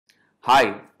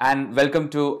Hi, and welcome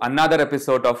to another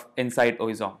episode of Inside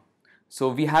Oizom. So,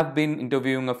 we have been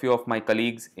interviewing a few of my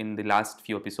colleagues in the last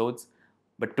few episodes,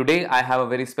 but today I have a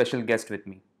very special guest with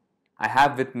me. I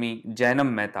have with me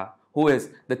Jainam Mehta, who is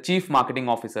the Chief Marketing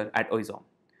Officer at Oizom.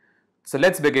 So,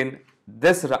 let's begin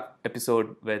this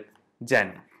episode with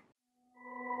Jainam.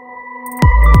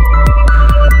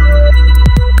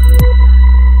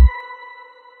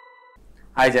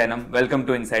 Hi, Jainam. Welcome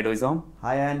to Inside Oizom.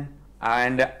 Hi, Anne.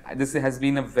 And this has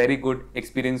been a very good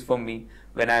experience for me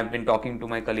when I've been talking to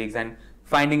my colleagues and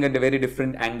finding a very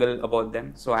different angle about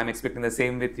them. So I'm expecting the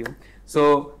same with you.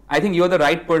 So I think you're the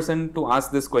right person to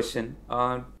ask this question.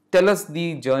 Tell us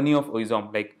the journey of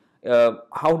Oizom.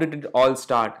 How did it all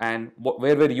start, and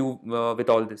where were you with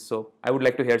all this? So I would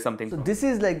like to hear something. So this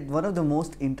is like one of the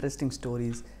most interesting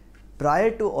stories. Prior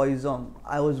to Oizom,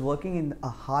 I was working in a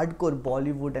hardcore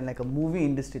Bollywood and like a movie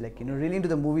industry, really into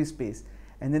the movie space.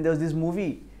 And then there was this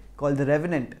movie called The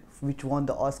Revenant, which won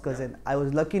the Oscars, and I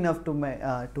was lucky enough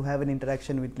to have an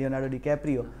interaction with Leonardo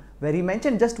DiCaprio, where he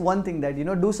mentioned just one thing, that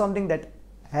do something that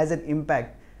has an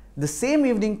impact. The same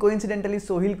evening, coincidentally,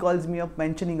 Sohil calls me up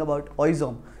mentioning about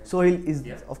Oizom. Sohil is,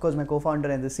 of course, my co-founder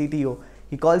and the CTO.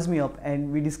 He calls me up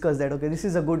and we discuss that, okay, this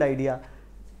is a good idea.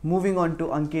 Moving on to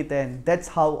Ankit, and that's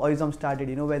how Oizom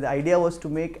started, where the idea was to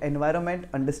make environment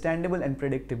understandable and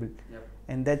predictable.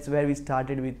 And that's where we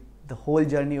started with the whole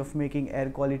journey of making air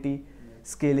quality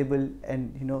scalable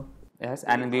and Yes,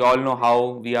 and we all know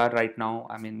how we are right now.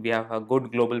 I mean, we have a good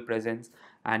global presence,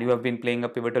 and you have been playing a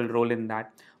pivotal role in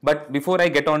that. But before I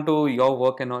get on to your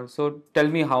work and also, tell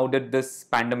me, how did this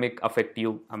pandemic affect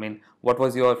you? I mean, what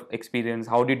was your experience?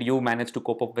 How did you manage to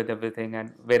cope up with everything,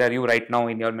 and where are you right now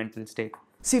in your mental state?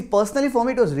 See, personally for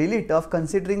me it was really tough,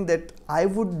 considering that I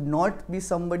would not be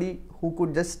somebody who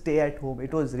could just stay at home.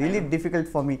 It was really difficult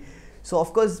for me. So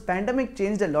of course pandemic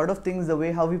changed a lot of things, the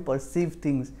way how we perceive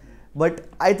things. But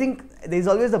I think there is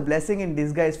always a blessing in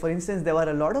disguise. For instance, there were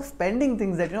a lot of pending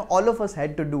things that all of us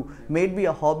had to do, maybe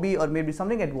a hobby or maybe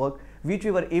something at work, which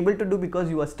we were able to do because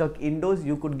you were stuck indoors.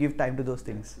 You could give time to those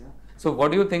things. So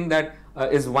what do you think that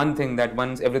is one thing that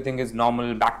once everything is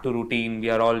normal, back to routine,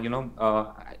 we are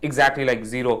all exactly like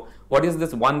zero, what is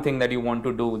this one thing that you want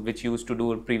to do which you used to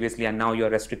do previously and now you are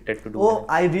restricted to do? Oh,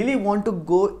 I really want to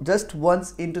go just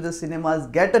once into the cinemas,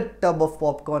 get a tub of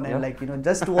popcorn and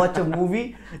just watch a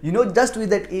movie, just with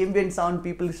that ambient sound,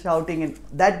 people shouting, and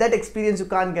that experience you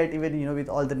can't get even with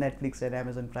all the Netflix and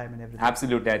Amazon Prime and everything.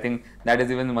 Absolutely. I think that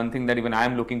is even one thing that even I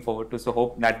am looking forward to. So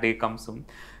hope that day comes soon.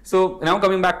 So now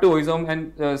coming back to Oizom,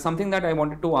 and something that I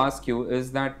wanted to ask you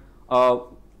is that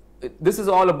this is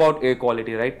all about air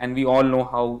quality, right? And we all know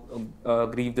how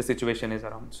grieved the situation is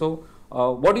around. So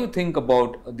what do you think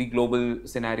about the global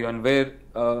scenario, and where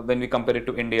when we compare it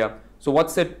to India? So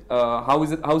what's it?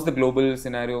 How's the global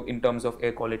scenario in terms of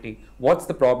air quality? What's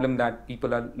the problem that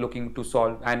people are looking to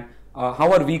solve, and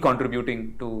how are we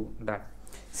contributing to that?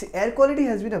 See, air quality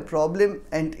has been a problem,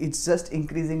 and it's just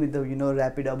increasing with the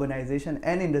rapid urbanization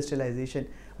and industrialization.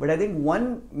 But I think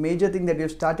one major thing that we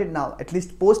have started now, at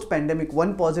least post-pandemic,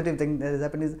 one positive thing that has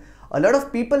happened is a lot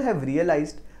of people have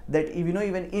realized that even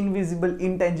invisible,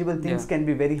 intangible things can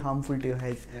be very harmful to your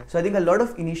health. So I think a lot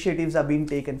of initiatives are being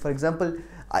taken. For example,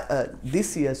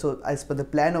 this year, so as per the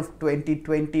plan of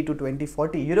 2020 to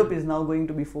 2040, Europe is now going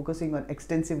to be focusing on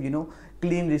extensive,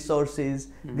 clean resources,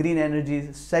 green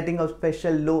energies, setting up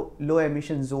special low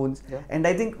emission zones. And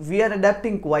I think we are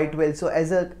adapting quite well. So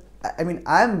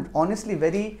I'm honestly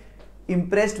very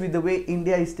impressed with the way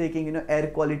India is taking air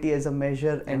quality as a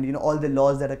measure, and all the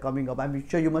laws that are coming up. I'm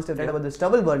sure you must have read about the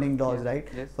stubble burning laws, right?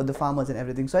 For the farmers and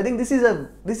everything. So I think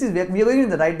we are going in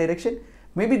the right direction.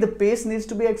 Maybe the pace needs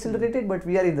to be accelerated, but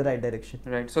we are in the right direction.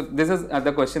 Right. So this is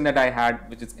the question that I had,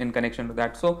 which is in connection to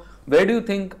that. So where do you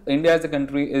think India as a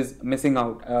country is missing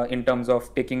out in terms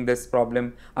of taking this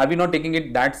problem? Are we not taking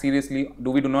it that seriously?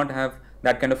 Do we not have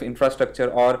that kind of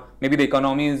infrastructure, or maybe the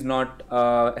economy is not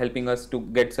helping us to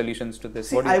get solutions to this?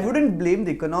 See, I wouldn't blame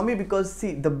the economy, because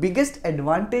see, the biggest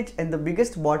advantage and the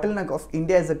biggest bottleneck of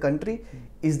India as a country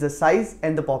is the size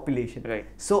and the population. Right.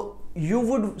 So you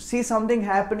would see something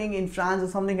happening in France or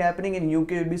something happening in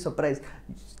UK, you'd be surprised.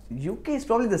 UK is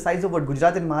probably the size of what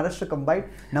Gujarat and Maharashtra combined.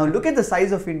 Now look at the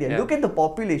size of India, look at the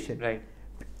population. Right.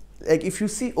 Like if you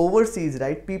see overseas,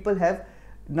 right, people have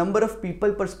number of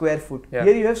people per square foot.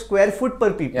 Here you have square foot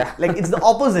per people. Like it's the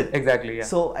opposite. Exactly.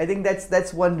 So I think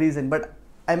that's one reason. But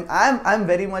I'm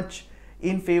very much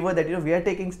in favor that we are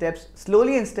taking steps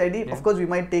slowly and steady. Of course, we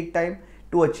might take time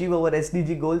to achieve our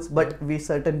SDG goals, but we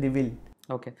certainly will.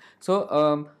 Okay.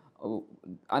 So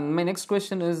and my next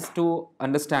question is to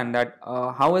understand that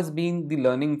how has been the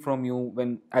learning from you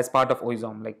when as part of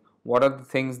Oizom? Like, what are the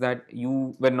things that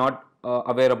you were not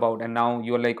aware about, and now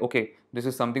you're like, okay, this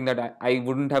is something that I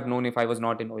wouldn't have known if I was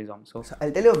not in Oizom. So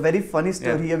I'll tell you a very funny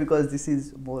story Yeah. here, because this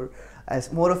is more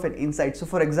of an insight. So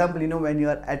for example, when you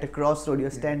are at a crossroad, you're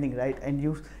standing, right, and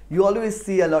you always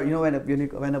see a lot,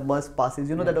 when a bus passes,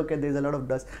 that okay, there's a lot of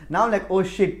dust. Now I'm like, oh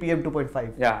shit, PM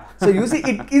 2.5. Yeah. So you see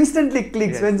it instantly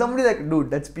clicks Yes. when somebody's like, dude,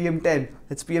 that's PM 10,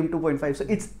 that's PM 2.5. So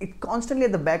it's constantly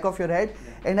at the back of your head.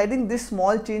 And I think these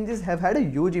small changes have had a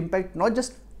huge impact, not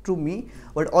just to me,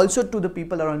 but also to the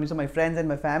people around me, so my friends and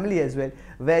my family as well,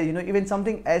 where even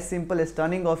something as simple as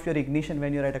turning off your ignition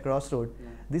when you're at a crossroad,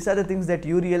 these are the things that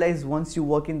you realize once you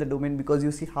work in the domain, because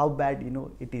you see how bad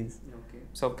it is. Okay.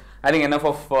 So I think enough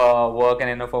of work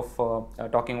and enough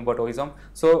of talking about Oizom.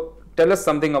 So tell us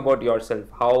something about yourself.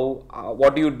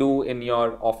 What do you do in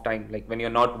your off time, like when you're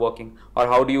not working, or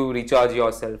how do you recharge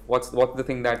yourself? What's the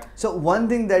thing that? So one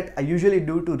thing that I usually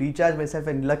do to recharge myself,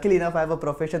 and luckily enough I have a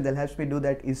profession that helps me do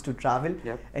that, is to travel.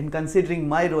 Yep. And considering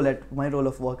my role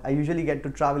of work, I usually get to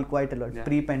travel quite a lot. Yeah.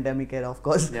 Pre-pandemic era, of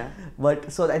course. Yeah.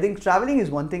 But so I think traveling is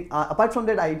one thing. Apart from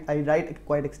that, I write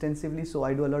quite extensively, so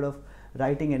I do a lot of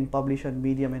writing and publish on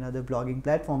Medium and other blogging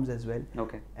platforms as well.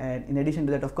 Okay. And in addition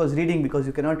to that, of course, reading, because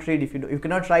you cannot read if you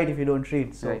cannot write if you don't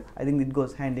read. So Right. I think it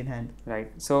goes hand in hand.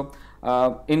 Right. So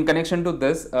in connection to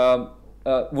this,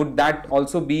 would that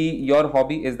also be your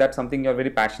hobby? Is that something you're very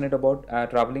passionate about,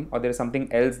 traveling, or there is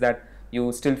something else that you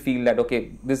still feel that,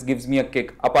 okay, this gives me a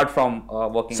kick apart from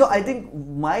working? So I think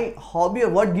my hobby, or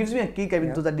what gives me a kick, I mean,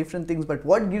 Yeah. those are different things, but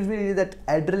what gives me really that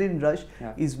adrenaline rush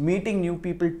Yeah. is meeting new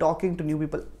people, talking to new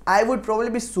people. I would probably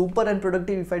be super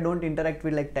unproductive if I don't interact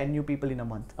with like 10 new people in a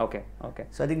month. Okay. Okay.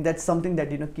 So I think that's something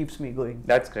that keeps me going.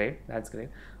 That's great. That's great.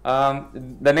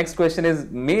 The next question is,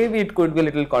 maybe it could be a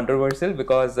little controversial,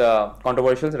 because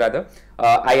controversial rather.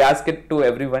 I ask it to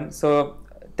everyone. So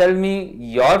tell me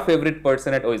your favorite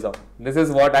person at Oizom. This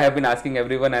is what I have been asking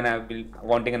everyone, and I have been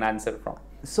wanting an answer from.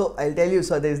 So I'll tell you,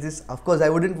 so there's this, of course I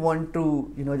wouldn't want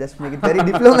to, just make it very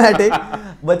diplomatic,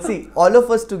 but see, all of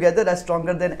us together are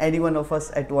stronger than any one of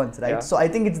us at once, right? Yeah. So I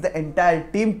think it's the entire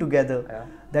team together Yeah.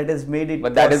 that has made it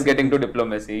But that is possible. getting to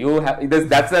diplomacy. You have this.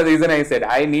 That's the reason I said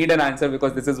I need an answer,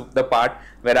 because this is the part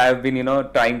where I have been,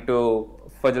 trying to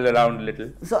fudgle around a little.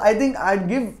 So I think I'd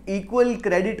give equal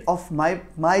credit of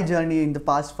my journey in the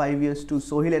past 5 years to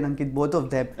Sohil and Ankit, both of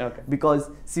them. Okay.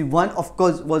 Because see, one of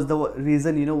course was the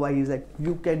reason why he's like,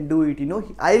 you can do it.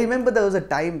 I remember there was a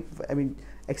time, I mean,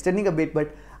 extending a bit, but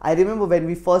I remember when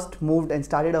we first moved and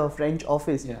started our French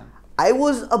office. Yeah. I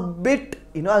was a bit,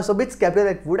 I was a bit skeptical,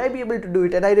 like, would I be able to do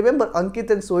it? And I remember Ankit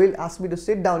and Sohil asked me to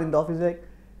sit down in the office, like,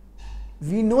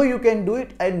 we know you can do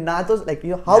it, and Nathos, like,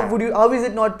 how is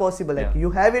it not possible? Like, Yeah. you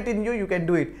have it in you, you can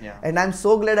do it. Yeah. And I'm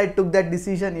so glad I took that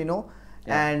decision,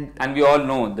 Yeah. And we all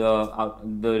know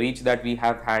the reach that we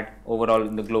have had overall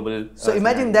in the global. So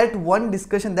imagine that one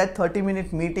discussion, that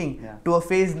 30-minute meeting, Yeah. to a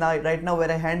phase right now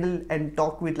where I handle and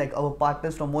talk with like our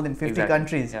partners from more than 50 Exactly.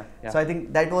 countries. Yeah, yeah. So I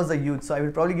think that was a huge. So I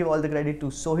will probably give all the credit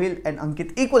to Sohil and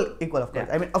Ankit, equal of course.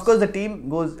 Yeah. I mean, of course the team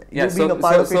goes, Yeah, you being a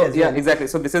part of it as yeah, well. exactly.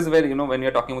 So this is where, when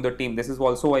you're talking about the team, this is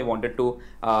also I wanted to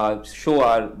show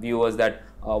our viewers that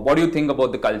what do you think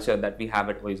about the culture that we have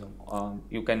at Oizom?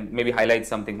 You can maybe highlight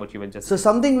something what you were just. So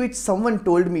something which someone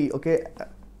told me, okay,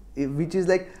 which is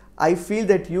like, I feel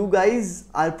that you guys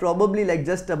are probably like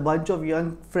just a bunch of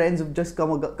young friends who just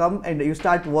come and you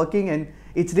start working, and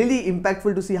it's really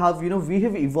impactful to see how we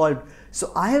have evolved.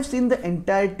 So I have seen the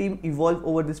entire team evolve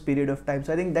over this period of time.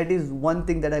 So I think that is one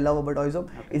thing that I love about Oizom,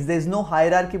 is there's no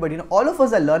hierarchy, but all of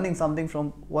us are learning something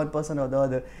from one person or the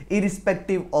other,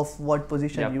 irrespective of what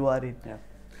position Yep. you are in. Yeah.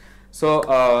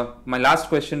 So my last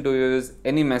question to you is,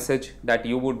 any message that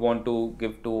you would want to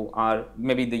give to our,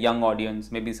 maybe the young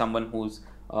audience, maybe someone who's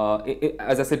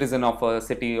as a citizen of a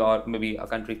city or maybe a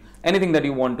country, anything that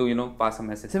you want to pass a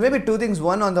message. So maybe two things.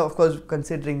 One, of course,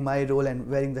 considering my role and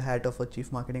wearing the hat of a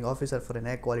chief marketing officer for an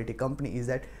air quality company, is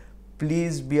that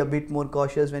please be a bit more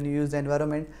cautious when you use the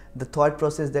environment. The thought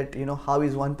process that how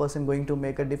is one person going to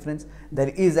make a difference? There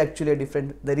is actually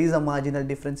there is a marginal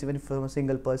difference even from a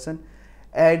single person.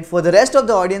 And for the rest of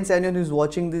the audience, anyone who's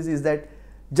watching this, is that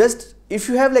just if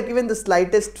you have like even the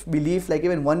slightest belief, like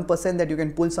even 1% that you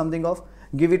can pull something off,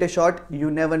 give it a shot. You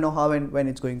never know how and when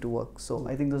it's going to work. So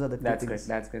I think those are the two That's things.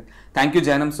 great. That's great. Thank you,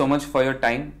 Jainam, so much for your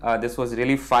time. This was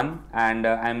really fun, and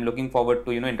I'm looking forward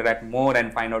to interact more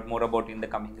and find out more about you in the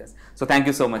coming years. So thank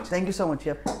you so much. Thank you so much.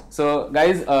 Yep. So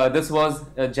guys, this was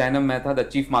Jainam Mehta, the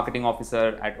Chief Marketing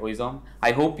Officer at Oizom.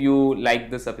 I hope you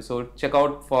liked this episode. Check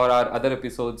out for our other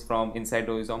episodes from Inside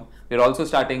Oizom. We're also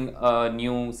starting a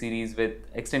new series with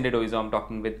Extended Oizom,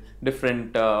 talking with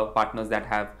different partners that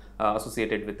have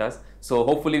associated with us. So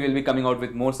hopefully we'll be coming out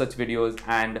with more such videos,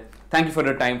 and thank you for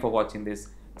your time for watching this.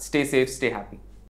 Stay safe, stay happy.